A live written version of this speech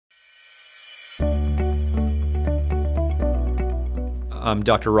I'm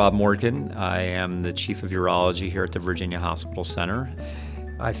Dr. Rob Mordkin. I am the Chief of Urology here at the Virginia Hospital Center.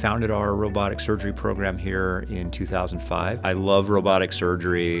 I founded our robotic surgery program here in 2005. I love robotic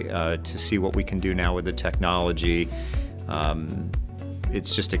surgery to see what we can do now with the technology.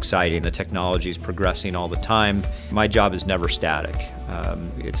 It's just exciting. The technology is progressing all the time. My job is never static.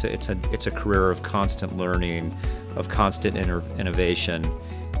 It's a career of constant learning, of constant innovation.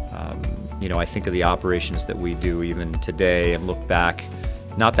 You know, I think of the operations that we do even today and look back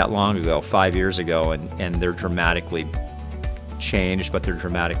not that long ago, 5 years ago, and they're dramatically changed, but they're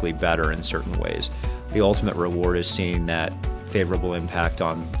dramatically better in certain ways. The ultimate reward is seeing that favorable impact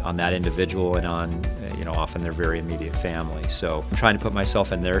on that individual and on, you know, often their very immediate family. So I'm trying to put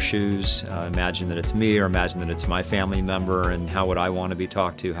myself in their shoes, imagine that it's me or imagine that it's my family member, and how would I want to be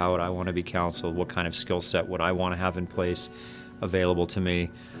talked to, how would I want to be counseled, what kind of skill set would I want to have in place available to me.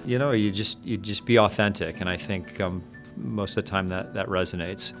 You know, you just be authentic, and I think most of the time that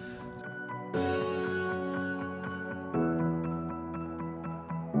resonates.